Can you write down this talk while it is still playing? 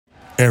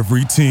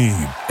Every team,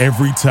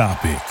 every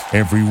topic,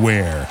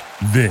 everywhere.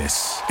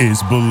 This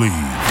is Believe.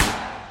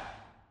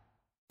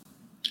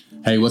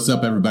 Hey, what's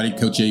up, everybody?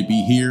 Coach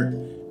AB here.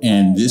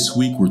 And this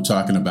week we're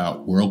talking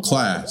about world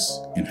class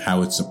and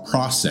how it's a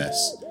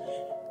process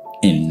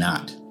and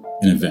not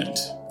an event.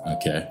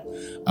 Okay.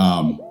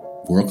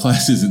 World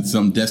class isn't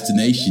some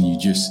destination you're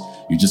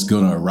just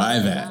going to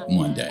arrive at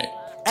one day.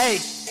 Hey.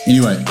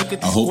 Anyway,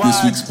 I hope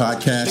this week's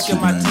podcast, you're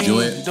going to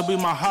enjoy it.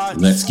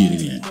 Let's get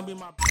it in.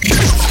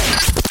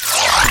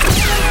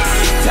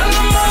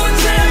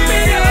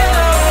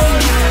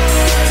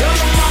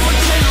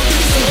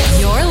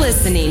 You're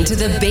listening to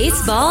the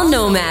Baseball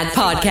Nomad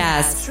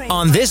Podcast.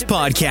 On this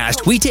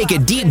podcast, we take a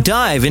deep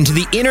dive into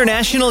the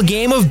international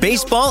game of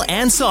baseball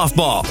and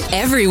softball.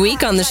 Every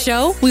week on the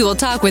show, we will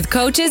talk with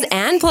coaches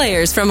and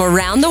players from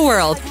around the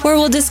world, where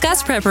we'll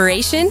discuss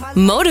preparation,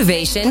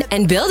 motivation,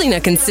 and building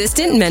a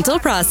consistent mental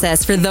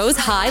process for those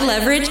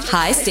high-leverage,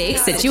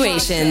 high-stakes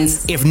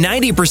situations. If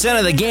 90%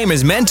 of the game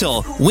is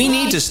mental, we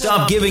need to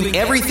stop giving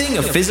everything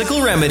a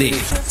physical remedy.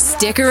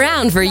 Stick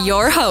around for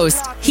your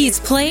host. He's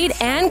played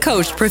and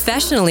coached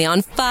professionally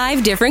on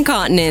 5 different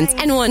continents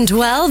and won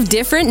 12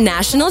 different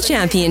national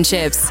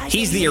championships.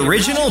 He's the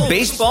original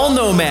baseball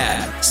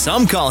nomad.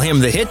 Some call him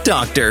the hit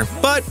doctor,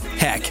 but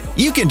heck,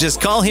 you can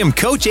just call him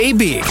Coach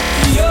AB.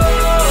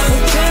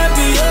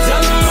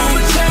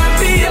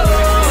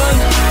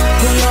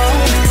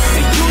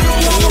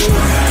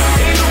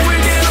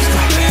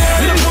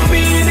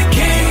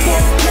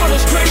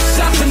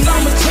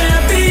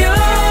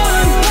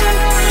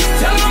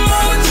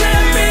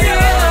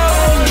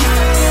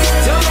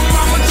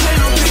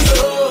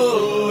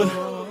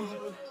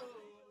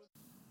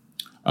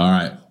 All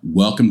right,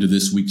 welcome to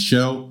this week's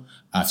show.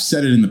 I've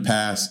said it in the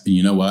past, and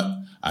you know what?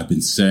 I've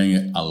been saying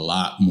it a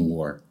lot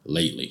more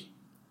lately.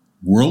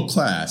 World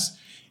class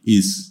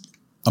is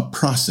a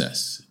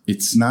process.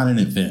 It's not an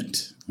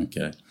event,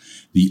 okay?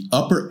 The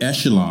upper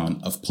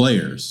echelon of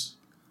players,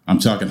 I'm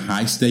talking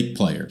high-stake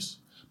players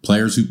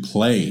who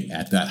play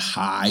at that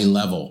high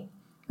level,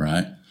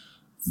 right?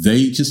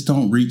 They just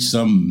don't reach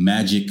some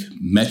magic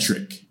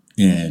metric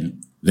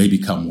and they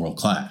become world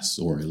class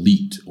or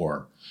elite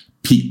or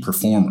peak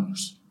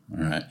performers.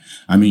 All right.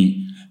 I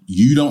mean,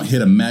 you don't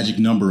hit a magic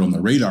number on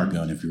the radar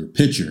gun if you're a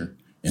pitcher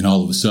and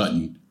all of a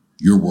sudden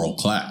you're world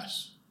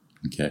class.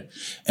 Okay.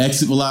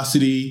 Exit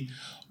velocity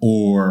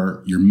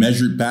or your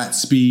measured bat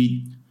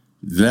speed,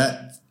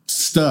 that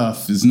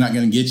stuff is not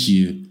going to get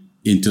you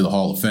into the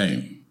Hall of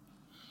Fame.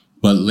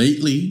 But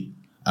lately,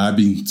 I've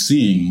been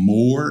seeing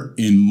more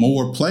and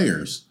more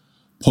players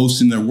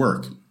posting their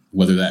work,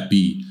 whether that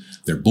be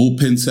their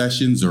bullpen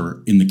sessions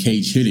or in the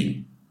cage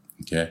hitting.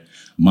 Okay.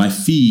 My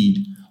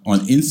feed on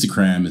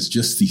Instagram is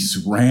just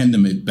these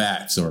random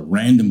at-bats or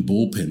random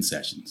bullpen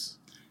sessions.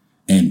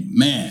 And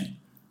man,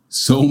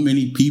 so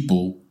many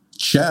people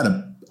chat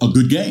a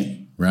good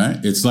game, right?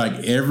 It's like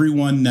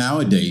everyone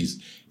nowadays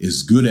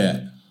is good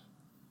at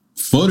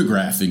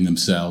photographing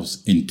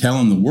themselves and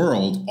telling the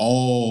world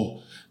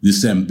all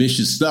this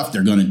ambitious stuff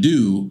they're going to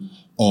do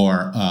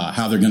or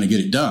how they're going to get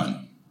it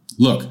done.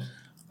 Look,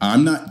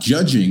 I'm not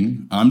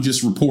judging. I'm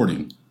just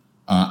reporting.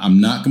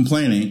 I'm not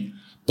complaining.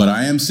 But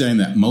I am saying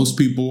that most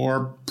people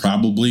are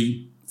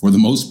probably, for the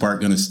most part,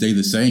 going to stay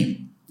the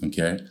same,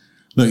 okay?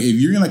 Look, if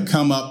you're going to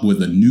come up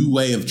with a new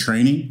way of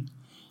training,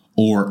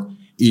 or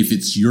if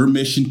it's your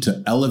mission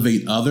to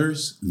elevate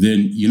others,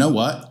 then you know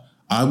what?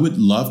 I would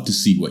love to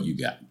see what you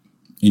got.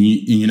 And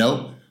you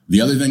know, the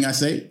other thing I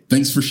say,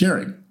 thanks for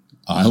sharing.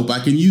 I hope I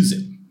can use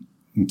it,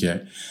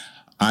 okay?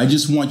 I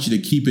just want you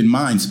to keep in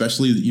mind,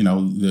 especially, you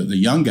know, the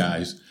young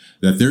guys,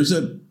 that there's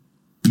a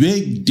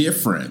big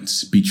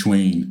difference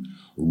between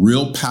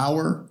real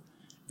power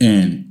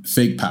and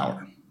fake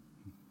power.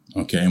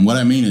 Okay. And what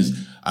I mean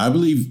is, I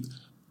believe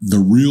the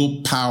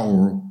real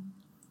power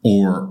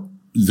or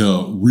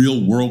the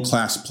real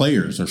world-class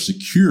players are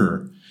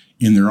secure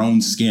in their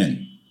own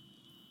skin.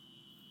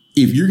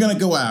 If you're going to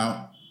go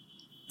out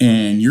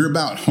and you're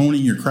about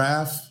honing your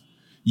craft,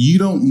 you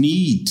don't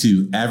need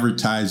to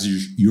advertise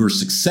your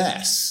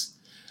success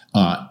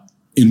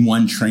in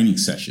one training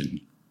session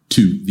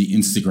to the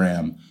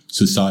Instagram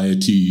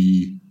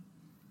society.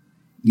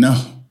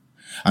 No,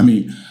 I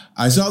mean,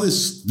 I saw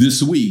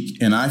this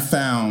week and I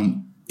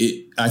found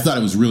it. I thought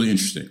it was really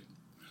interesting.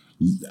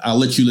 I'll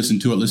let you listen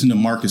to it. Listen to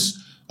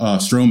Marcus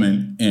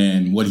Stroman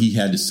and what he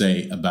had to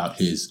say about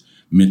his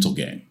mental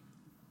game.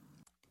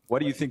 What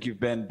do you think you've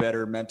been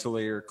better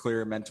mentally or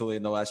clearer mentally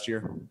in the last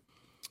year?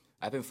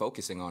 I've been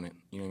focusing on it.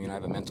 You know what I mean? I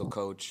have a mental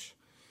coach.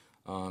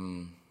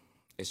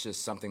 It's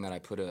just something that I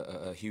put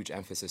a huge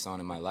emphasis on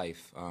in my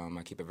life.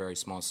 I keep a very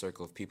small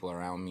circle of people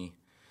around me.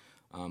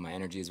 My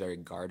energy is very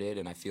guarded,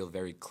 and I feel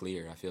very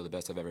clear. I feel the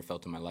best I've ever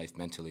felt in my life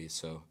mentally.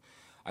 So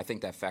I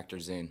think that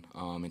factors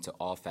into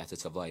all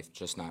facets of life,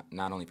 just not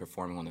only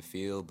performing on the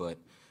field, but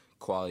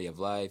quality of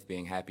life,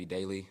 being happy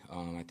daily.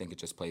 I think it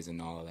just plays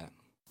into all of that.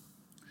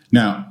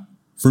 Now,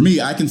 for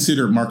me, I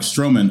consider Mark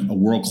Stroman a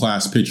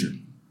world-class pitcher.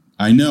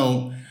 I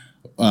know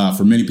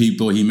for many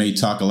people, he may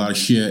talk a lot of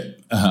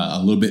shit, a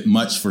little bit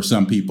much for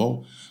some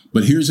people,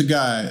 But here's a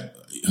guy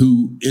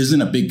who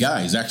isn't a big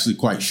guy. He's actually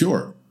quite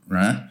short,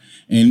 right?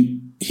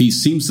 And he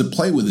seems to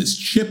play with his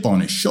chip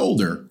on his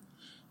shoulder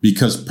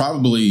because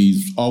probably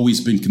he's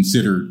always been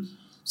considered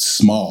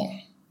small,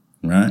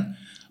 right?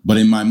 But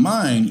in my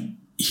mind,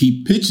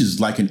 he pitches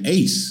like an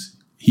ace.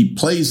 He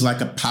plays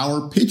like a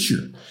power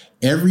pitcher.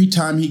 Every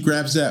time he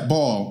grabs that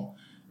ball,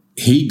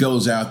 he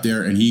goes out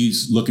there and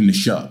he's looking to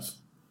shove.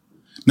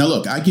 Now,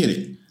 look, I get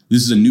it.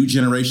 This is a new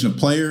generation of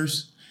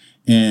players,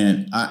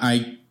 and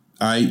I'm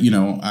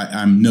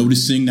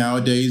noticing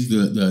nowadays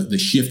the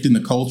shift in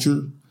the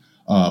culture.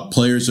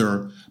 Players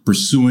are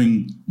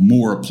pursuing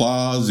more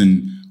applause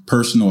and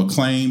personal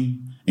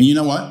acclaim. And you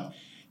know what?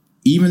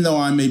 Even though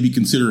I may be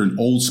considered an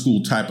old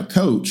school type of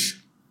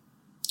coach,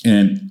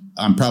 and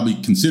I'm probably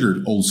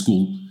considered old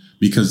school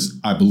because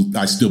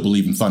I still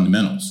believe in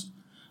fundamentals.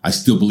 I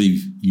still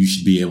believe you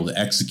should be able to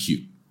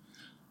execute.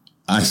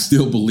 I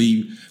still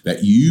believe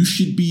that you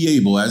should be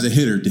able, as a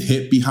hitter, to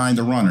hit behind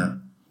the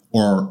runner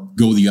or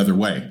go the other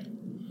way,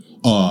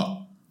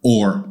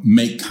 or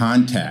make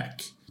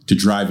contact to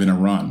drive in a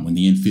run when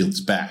the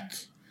infield's back,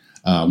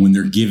 when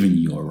they're giving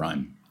you a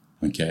run.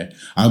 Okay,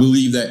 I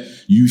believe that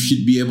you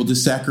should be able to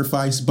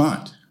sacrifice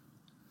bunt.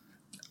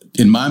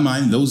 In my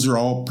mind, those are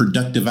all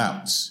productive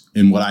outs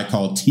in what I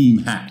call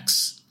team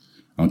hacks.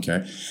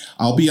 Okay,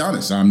 I'll be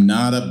honest, I'm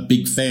not a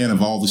big fan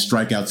of all the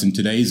strikeouts in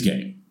today's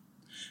game.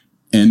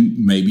 And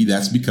maybe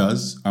that's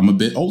because I'm a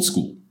bit old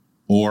school,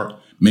 or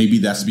maybe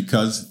that's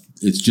because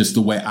it's just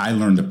the way I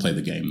learned to play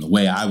the game, the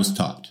way I was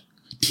taught,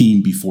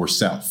 team before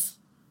self.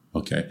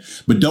 Okay.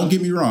 But don't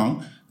get me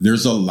wrong.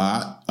 There's a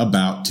lot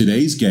about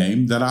today's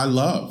game that I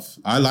love.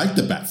 I like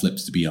the bat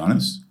flips, to be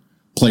honest.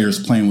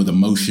 Players playing with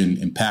emotion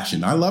and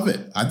passion. I love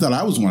it. I thought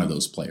I was one of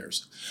those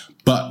players.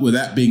 But with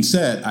that being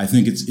said, I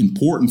think it's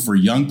important for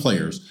young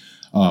players,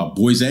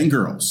 boys and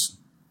girls,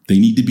 they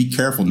need to be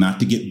careful not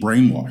to get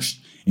brainwashed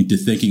into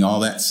thinking all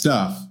that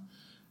stuff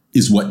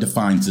is what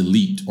defines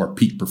elite or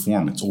peak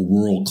performance or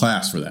world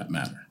class for that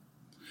matter.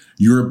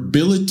 Your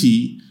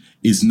ability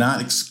is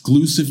not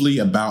exclusively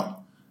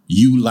about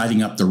you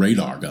lighting up the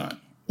radar gun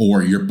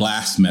or your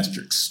blast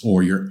metrics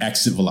or your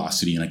exit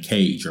velocity in a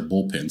cage or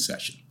bullpen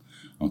session.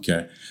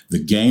 Okay.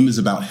 The game is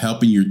about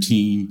helping your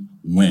team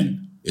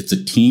win. It's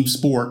a team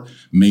sport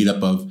made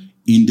up of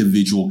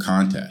individual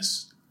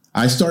contests.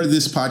 I started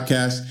this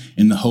podcast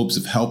in the hopes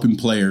of helping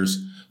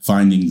players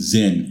finding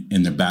zen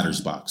in their batter's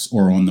box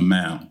or on the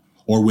mound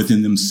or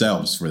within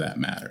themselves for that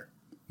matter.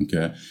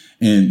 Okay.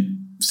 And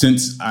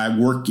since I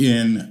work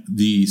in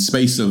the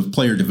space of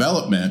player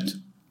development,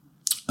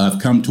 I've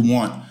come to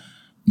want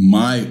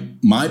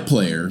my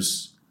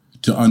players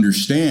to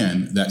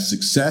understand that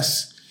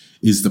success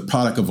is the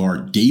product of our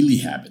daily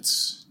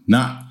habits,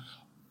 not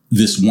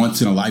this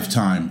once in a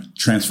lifetime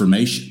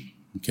transformation.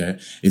 Okay.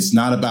 It's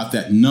not about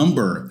that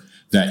number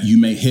that you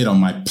may hit on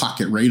my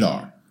pocket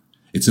radar.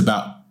 It's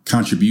about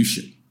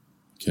contribution.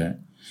 Okay.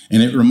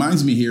 And it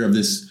reminds me here of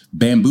this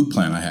bamboo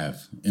plant I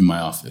have in my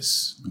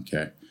office.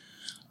 Okay.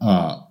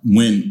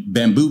 When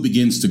bamboo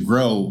begins to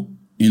grow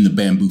in the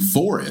bamboo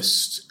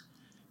forest,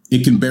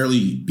 it can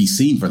barely be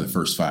seen for the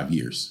first 5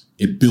 years.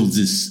 It builds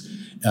this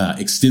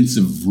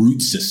extensive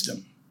root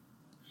system.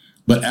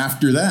 But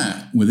after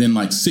that, within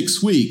like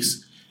 6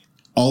 weeks,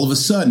 all of a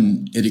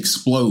sudden it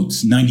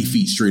explodes 90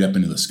 feet straight up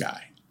into the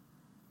sky.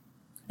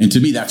 And to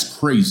me, that's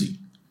crazy.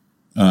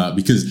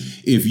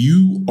 Because if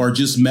you are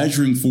just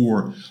measuring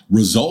for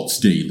results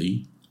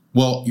daily,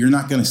 well, you're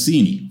not going to see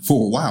any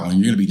for a while and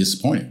you're going to be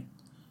disappointed.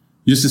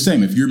 Just the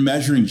same, if you're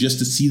measuring just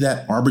to see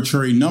that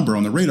arbitrary number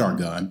on the radar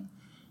gun,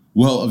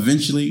 well,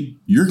 eventually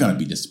you're going to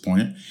be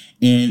disappointed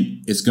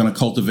and it's going to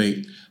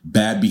cultivate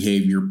bad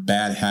behavior,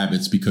 bad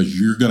habits, because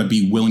you're going to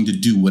be willing to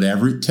do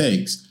whatever it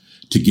takes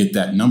to get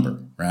that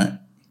number, right?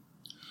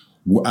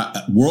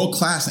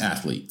 World-class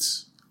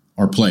athletes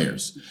or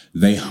players,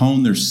 they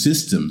hone their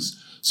systems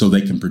so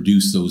they can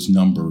produce those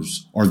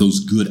numbers or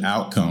those good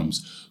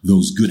outcomes,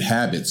 those good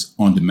habits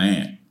on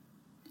demand.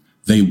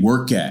 They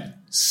work at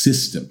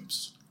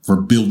systems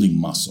for building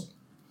muscle,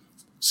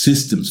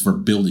 systems for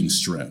building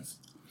strength,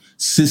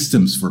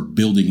 systems for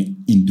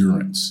building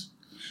endurance,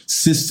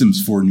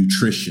 systems for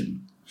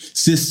nutrition,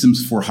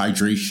 systems for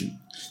hydration,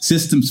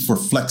 systems for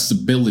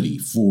flexibility,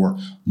 for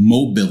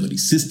mobility,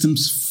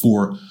 systems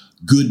for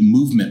good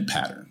movement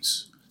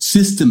patterns,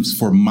 systems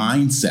for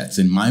mindsets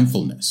and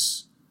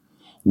mindfulness.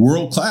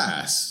 World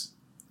class,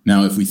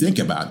 now if we think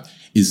about it,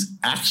 is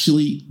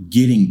actually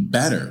getting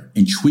better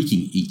and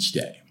tweaking each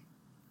day.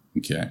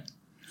 Okay.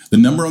 The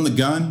number on the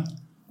gun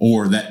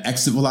or that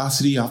exit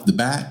velocity off the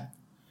bat,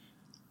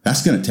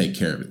 that's going to take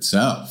care of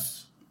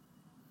itself.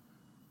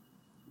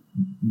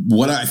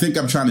 What I think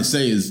I'm trying to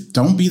say is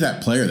don't be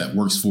that player that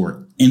works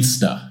for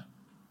Insta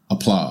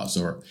applause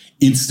or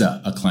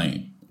Insta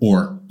acclaim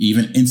or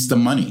even Insta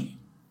money.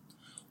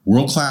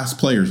 World-class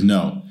players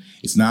know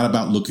it's not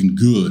about looking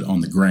good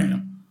on the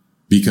gram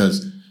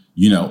because,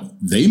 you know,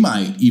 they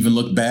might even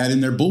look bad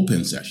in their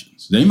bullpen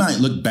sessions. They might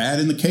look bad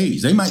in the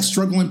cage. They might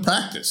struggle in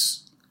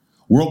practice.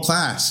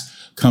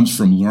 World-class comes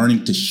from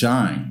learning to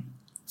shine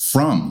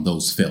from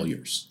those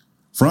failures,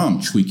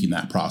 from tweaking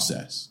that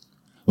process.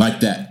 Like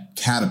that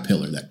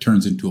caterpillar that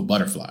turns into a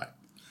butterfly.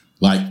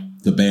 Like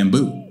the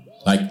bamboo.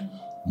 Like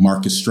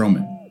Marcus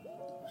Stroman.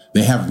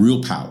 They have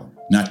real power,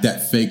 not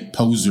that fake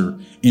poser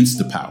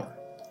insta power.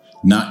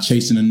 Not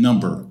chasing a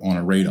number on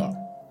a radar.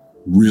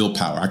 Real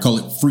power. I call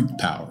it freak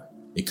power.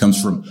 It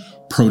comes from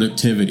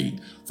productivity,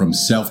 from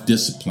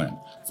self-discipline,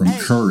 from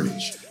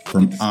courage,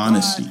 from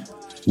honesty.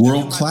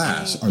 World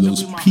class are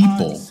those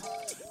people,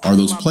 are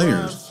those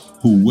players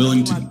who are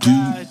willing to do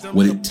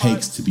what it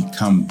takes to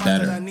become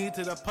better.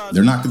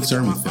 They're not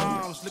concerned with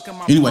failure.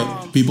 Anyway,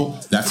 people,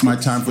 that's my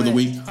time for the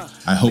week.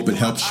 I hope it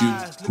helps you.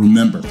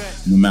 Remember,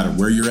 no matter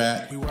where you're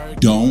at,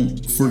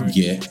 don't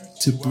forget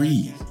to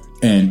breathe.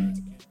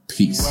 And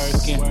peace.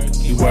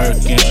 You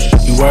working.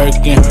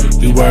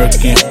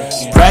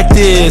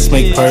 Practice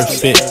make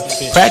perfect.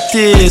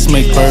 Practice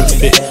make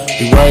perfect.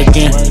 We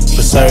working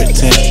for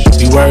certain.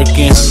 We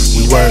working.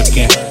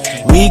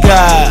 We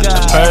got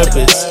a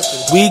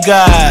purpose. We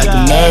got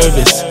the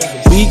nervous.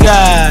 We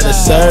got a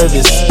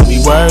service. We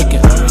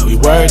working.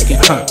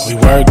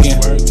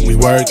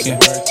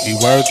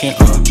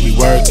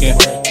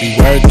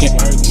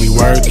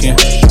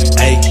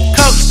 Hey,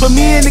 coach, put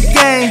me in the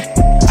game.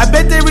 I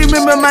bet they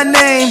remember my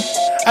name.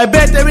 I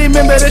bet they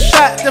remember the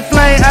shot, the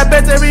flame. I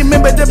bet they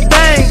remember the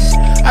bang.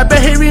 I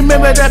bet he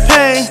remember the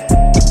pain.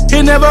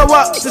 He never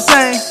walked the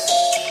same.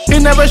 He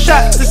never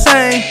shot the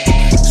same.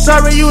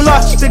 Sorry you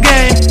lost the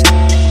game.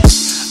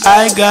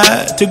 I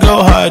got to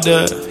go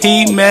harder.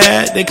 He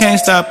mad, they can't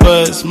stop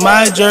us.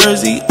 My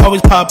jersey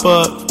always pop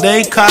up.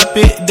 They cop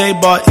it, they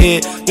bought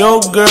it. Yo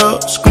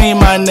girl, scream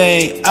my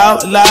name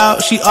out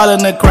loud. She all in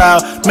the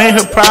crowd. Made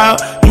her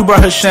proud, you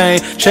brought her shame.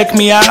 Check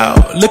me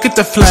out, look at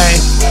the flame.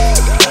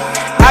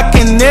 I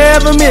can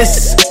never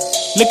miss.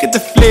 Look at the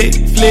flick.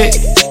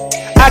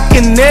 I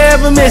can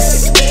never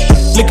miss.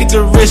 Look at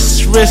the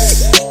wrist.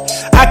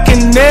 I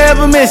can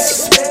never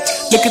miss.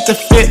 Look at the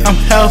fit, I'm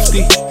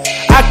healthy.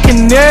 I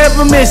can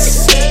never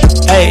miss.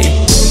 Hey,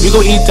 we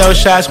go eat those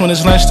shots when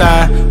it's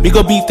lunchtime. We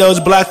go beat those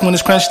blocks when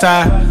it's crunch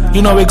time.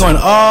 You know we're going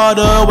all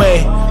the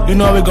way. You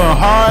know we're going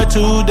hard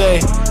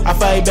today. I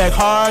fight back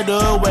hard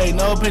away.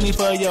 No penny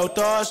for your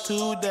thoughts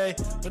today.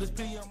 But it's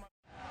penny on my...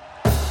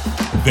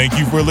 Thank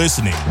you for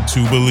listening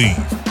to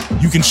Believe.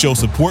 You can show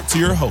support to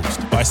your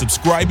host by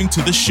subscribing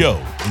to the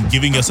show and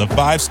giving us a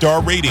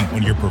 5-star rating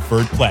on your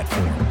preferred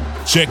platform.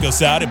 Check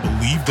us out at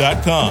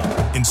Believe.com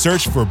and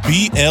search for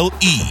BLEAV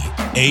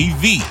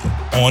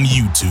on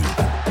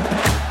YouTube.